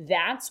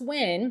 that's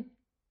when,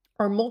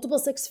 or multiple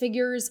 6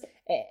 figures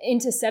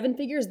into 7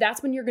 figures,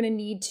 that's when you're going to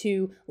need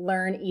to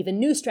learn even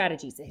new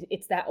strategies.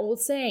 It's that old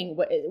saying,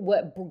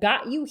 what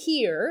got you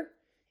here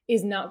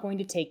is not going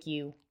to take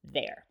you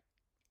there.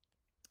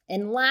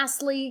 And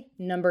lastly,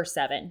 number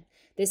 7.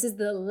 This is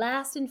the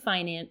last and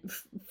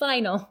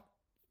final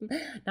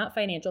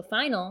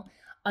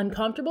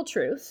uncomfortable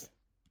truth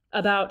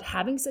about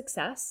having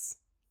success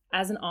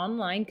as an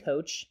online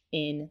coach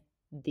in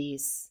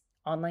this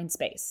online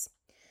space.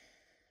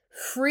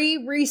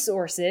 Free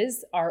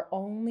resources are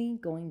only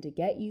going to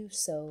get you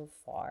so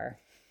far.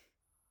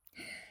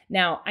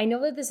 Now, I know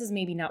that this is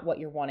maybe not what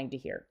you're wanting to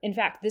hear. In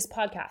fact, this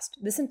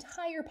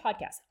entire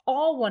podcast,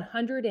 all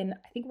 100 and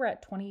I think we're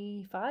at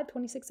 25,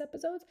 26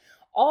 episodes,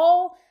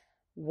 all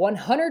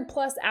 100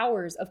 plus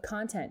hours of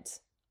content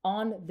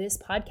on this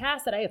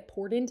podcast that I have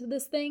poured into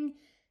this thing,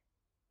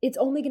 it's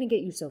only going to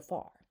get you so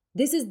far.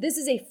 This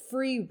is a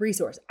free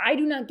resource. I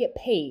do not get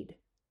paid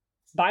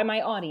by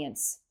my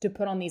audience to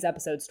put on these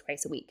episodes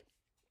twice a week.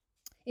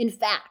 In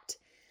fact,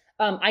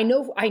 I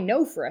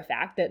know for a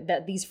fact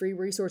that these free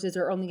resources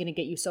are only going to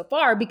get you so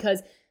far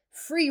because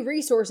free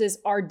resources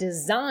are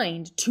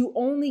designed to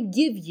only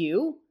give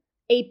you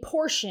a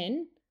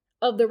portion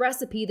of the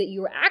recipe that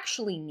you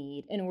actually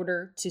need in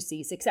order to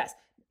see success.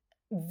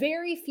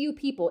 Very few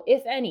people,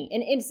 if any,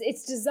 and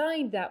it's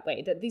designed that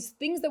way, that these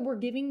things that we're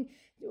giving,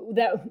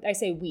 that I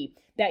say we,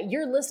 that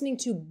you're listening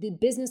to the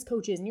business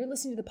coaches and you're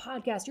listening to the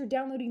podcast, you're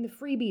downloading the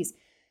freebies.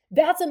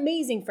 That's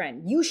amazing,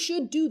 friend. You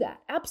should do that.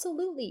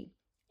 Absolutely.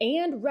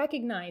 And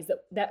recognize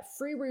that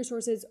free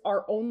resources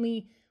are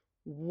only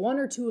one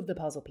or two of the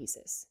puzzle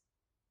pieces.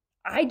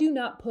 I do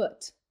not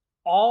put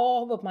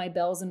all of my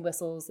bells and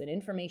whistles and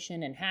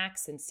information and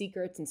hacks and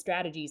secrets and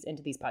strategies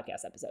into these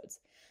podcast episodes.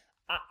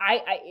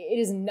 It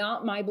is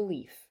not my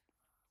belief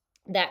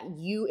that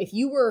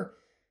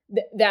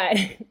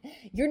that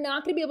you're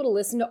not going to be able to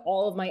listen to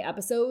all of my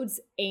episodes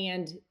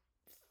and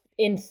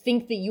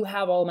think that you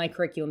have all of my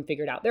curriculum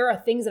figured out. There are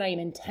things that I am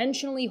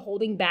intentionally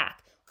holding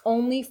back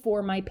only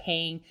for my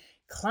paying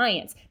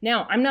clients.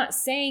 Now, I'm not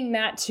saying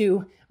that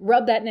to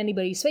rub that in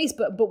anybody's face,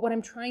 but what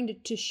I'm trying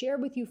to share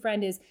with you,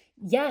 friend, is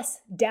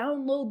yes,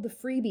 download the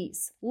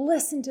freebies,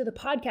 listen to the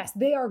podcast.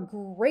 They are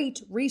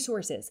great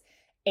resources,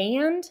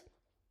 and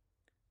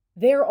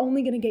they're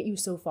only going to get you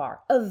so far.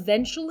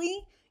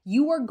 Eventually,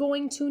 you are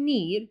going to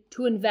need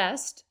to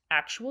invest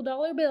actual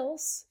dollar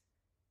bills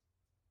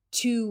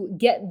to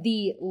get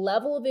the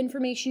level of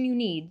information you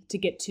need to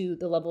get to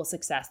the level of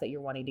success that you're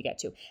wanting to get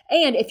to.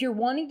 And if you're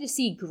wanting to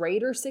see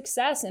greater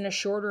success in a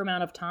shorter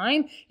amount of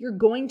time, you're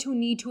going to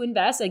need to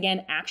invest,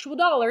 again, actual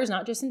dollars,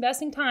 not just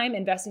investing time,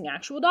 investing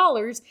actual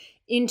dollars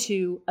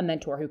into a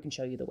mentor who can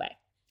show you the way.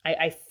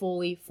 I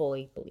fully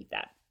believe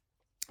that.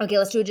 Okay,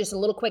 let's do just a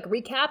little quick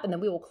recap, and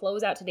then we will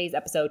close out today's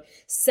episode.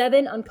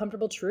 7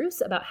 uncomfortable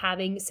truths about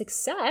having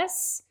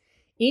success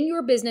in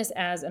your business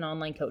as an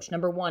online coach.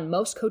 Number 1,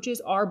 most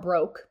coaches are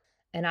broke.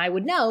 And I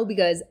would know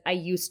because I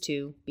used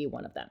to be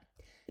one of them.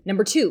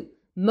 Number 2,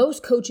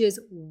 most coaches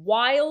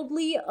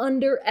wildly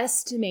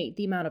underestimate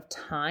the amount of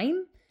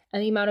time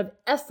and the amount of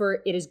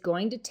effort it is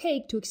going to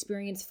take to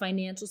experience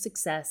financial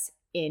success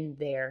in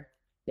their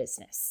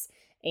business.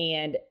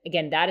 And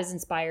again, that is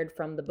inspired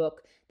from the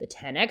book, The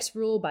 10X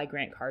Rule by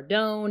Grant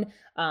Cardone,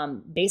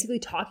 basically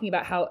talking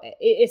about how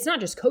it's not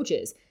just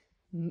coaches.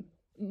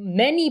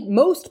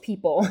 Most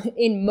people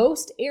in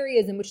most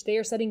areas in which they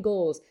are setting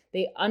goals,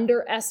 they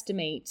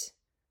underestimate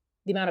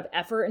the amount of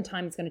effort and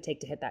time it's going to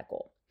take to hit that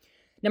goal.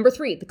 Number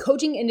 3, the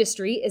coaching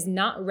industry is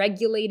not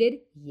regulated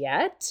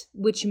yet,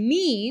 which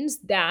means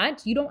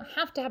that you don't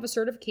have to have a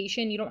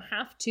certification. You don't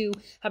have to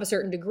have a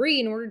certain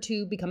degree in order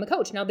to become a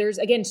coach. Now, there's,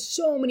 again,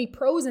 so many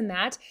pros in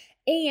that.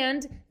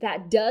 And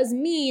that does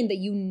mean that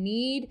you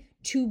need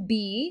to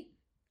be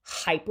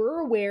hyper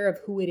aware of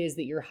who it is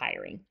that you're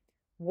hiring.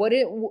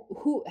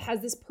 Who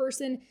has this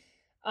person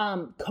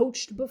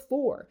coached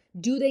before?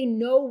 Do they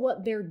know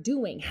what they're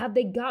doing? Have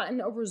they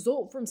gotten a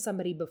result from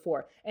somebody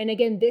before? And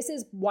again, this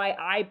is why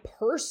I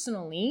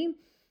personally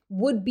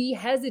would be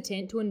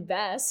hesitant to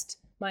invest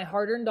my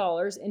hard-earned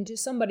dollars into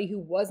somebody who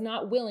was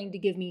not willing to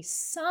give me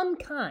some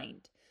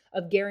kind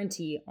of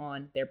guarantee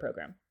on their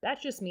program.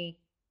 That's just me.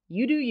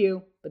 You do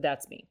you, but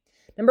that's me.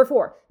 Number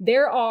 4,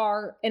 there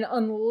are an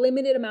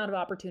unlimited amount of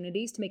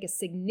opportunities to make a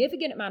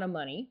significant amount of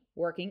money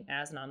working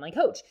as an online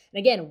coach. And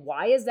again,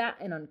 why is that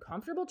an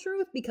uncomfortable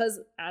truth? Because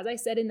as I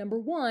said in number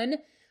 1,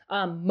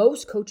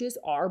 most coaches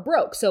are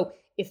broke. So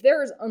if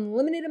there is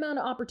unlimited amount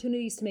of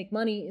opportunities to make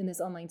money in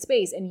this online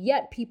space, and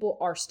yet people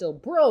are still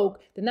broke,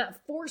 then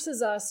that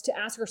forces us to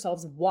ask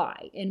ourselves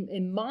why.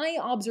 And my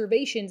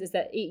observations is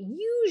that it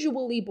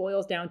usually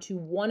boils down to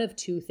one of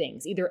two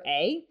things. Either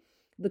A,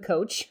 the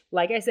coach,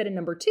 like I said in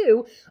number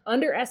 2,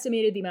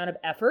 underestimated the amount of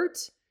effort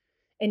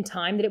and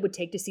time that it would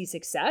take to see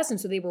success.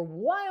 And so they were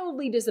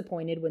wildly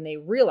disappointed when they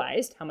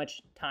realized how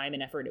much time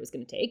and effort it was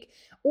going to take.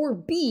 Or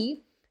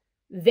B,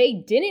 they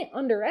didn't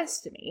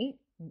underestimate,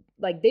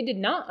 they did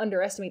not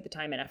underestimate the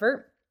time and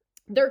effort.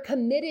 They're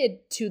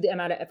committed to the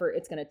amount of effort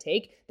it's going to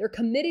take. They're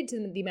committed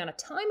to the amount of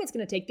time it's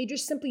going to take. They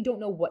just simply don't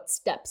know what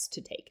steps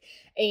to take.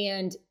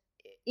 And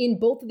in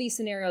both of these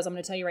scenarios, I'm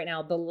going to tell you right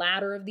now, the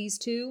latter of these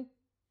two,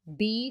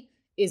 B,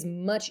 is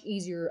much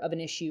easier of an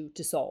issue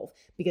to solve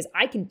because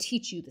I can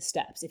teach you the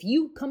steps. If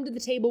you come to the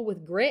table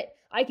with grit,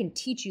 I can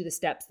teach you the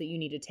steps that you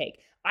need to take.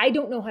 I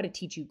don't know how to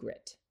teach you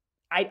grit.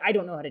 I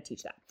don't know how to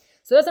teach that.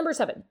 So that's number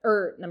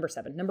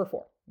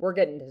 4. We're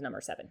getting to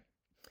number 7.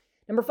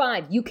 Number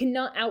 5, you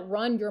cannot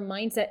outrun your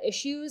mindset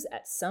issues.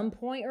 At some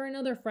point or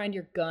another, friend,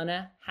 you're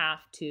gonna have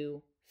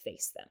to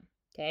face them.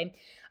 Okay.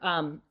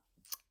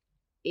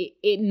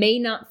 It may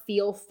not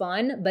feel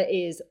fun, but it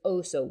is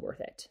oh so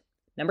worth it.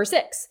 Number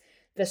 6,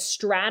 the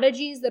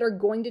strategies that are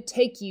going to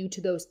take you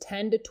to those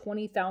 $10,000 to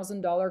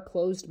 $20,000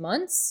 closed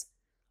months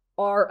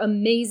are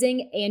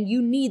amazing, and you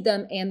need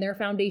them, and they're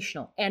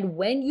foundational. And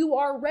when you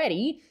are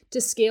ready to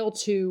scale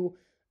to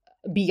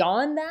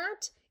beyond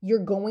that,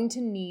 you're going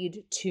to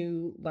need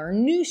to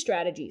learn new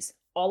strategies.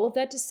 All of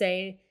that to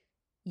say,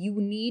 you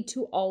need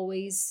to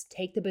always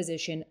take the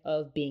position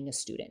of being a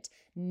student.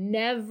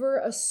 Never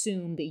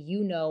assume that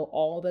you know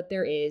all that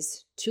there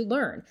is to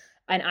learn.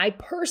 And I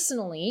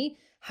personally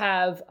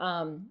have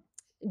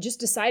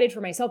just decided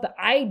for myself that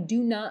I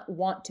do not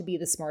want to be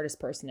the smartest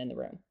person in the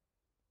room.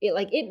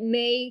 It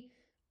may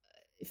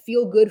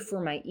feel good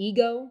for my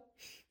ego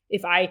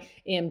if I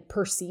am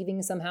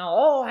perceiving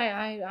somehow,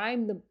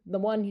 I'm the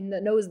one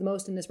that knows the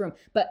most in this room.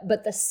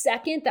 But the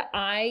second that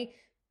I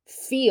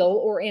feel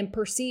or am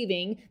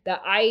perceiving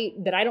that I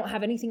don't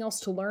have anything else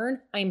to learn,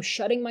 I am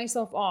shutting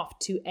myself off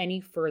to any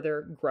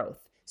further growth.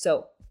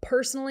 So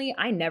personally,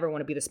 I never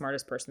want to be the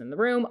smartest person in the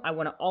room. I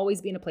want to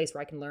always be in a place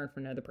where I can learn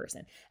from another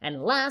person.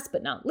 And last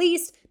but not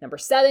least, number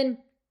 7,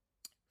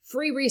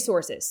 free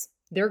resources.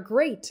 They're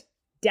great.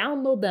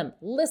 Download them,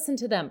 listen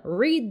to them,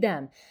 read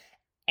them,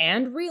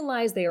 and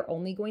realize they are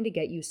only going to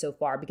get you so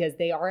far because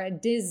they are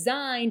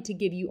designed to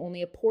give you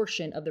only a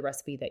portion of the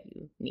recipe that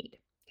you need.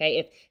 Okay,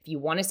 if you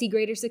want to see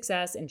greater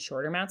success in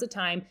shorter amounts of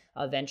time,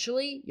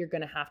 eventually you're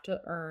going to have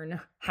to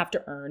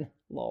earn,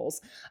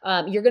 lols.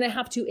 You're going to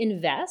have to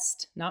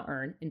invest, not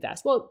earn,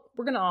 invest. Well,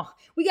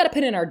 we got to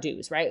put in our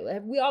dues, right?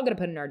 We all got to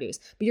put in our dues,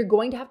 but you're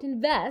going to have to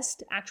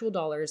invest actual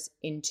dollars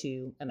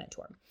into a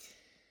mentor.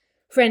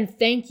 Friend,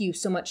 thank you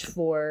so much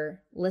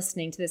for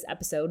listening to this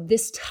episode,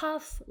 this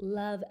tough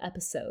love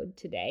episode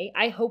today.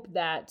 I hope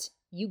that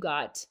you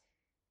got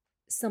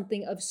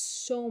something of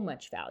so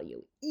much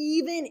value,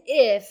 even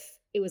if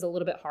it was a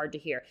little bit hard to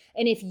hear.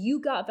 And if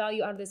you got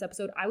value out of this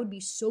episode, I would be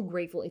so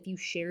grateful if you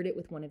shared it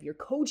with one of your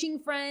coaching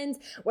friends,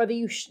 whether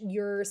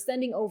you're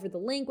sending over the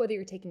link, whether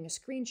you're taking a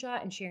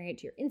screenshot and sharing it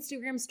to your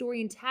Instagram story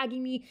and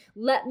tagging me.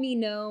 Let me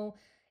know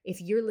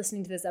if you're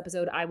listening to this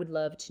episode. I would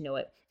love to know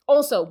it.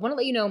 Also, want to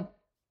let you know,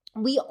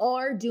 we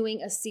are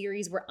doing a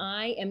series where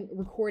I am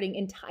recording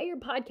entire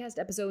podcast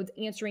episodes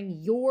answering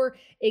your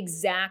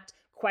exact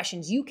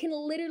questions. You can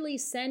literally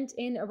send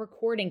in a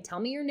recording. Tell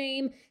me your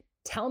name.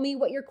 Tell me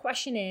what your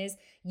question is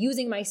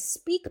using my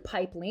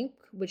SpeakPipe link,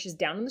 which is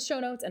down in the show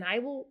notes, and I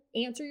will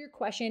answer your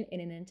question in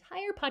an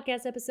entire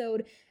podcast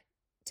episode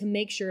to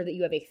make sure that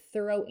you have a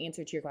thorough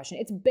answer to your question.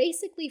 It's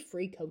basically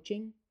free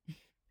coaching.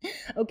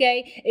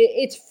 Okay,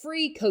 it's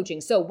free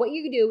coaching. So what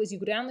you do is you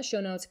go down the show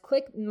notes,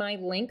 click my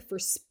link for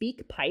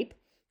SpeakPipe,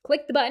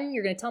 click the button.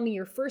 You're going to tell me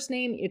your first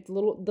name. It's the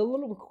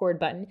little record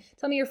button.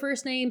 Tell me your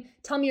first name,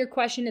 tell me your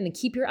question, and then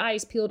keep your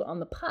eyes peeled on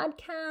the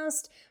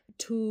podcast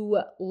to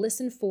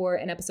listen for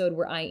an episode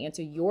where I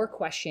answer your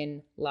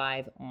question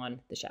live on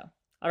the show.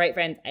 All right,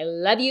 friends, I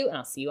love you, and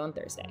I'll see you on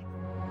Thursday.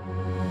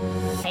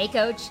 Hey,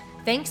 Coach.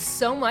 Thanks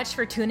so much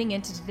for tuning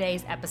into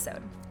today's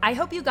episode. I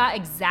hope you got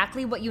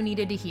exactly what you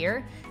needed to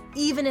hear,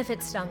 even if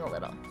it stung a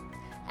little.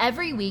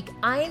 Every week,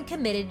 I am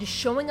committed to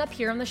showing up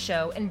here on the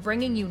show and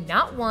bringing you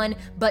not 1,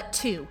 but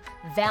 2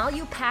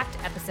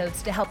 value-packed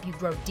episodes to help you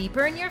grow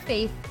deeper in your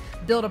faith,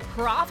 build a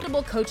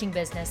profitable coaching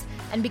business,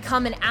 and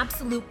become an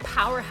absolute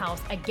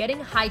powerhouse at getting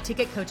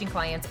high-ticket coaching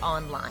clients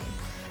online.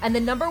 And the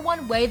number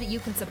 1 way that you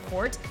can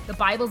support the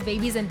Bibles,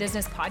 Babies, and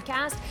Business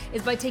podcast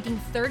is by taking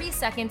 30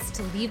 seconds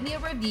to leave me a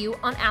review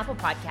on Apple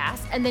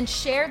Podcasts and then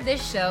share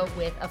this show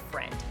with a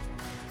friend.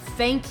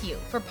 Thank you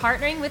for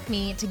partnering with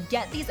me to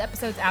get these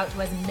episodes out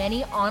to as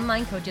many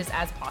online coaches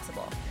as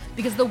possible,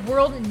 because the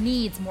world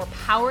needs more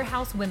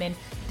powerhouse women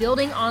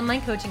building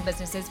online coaching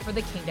businesses for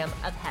the kingdom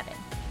of heaven.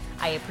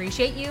 I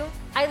appreciate you,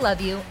 I love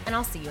you, and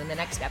I'll see you in the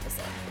next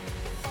episode.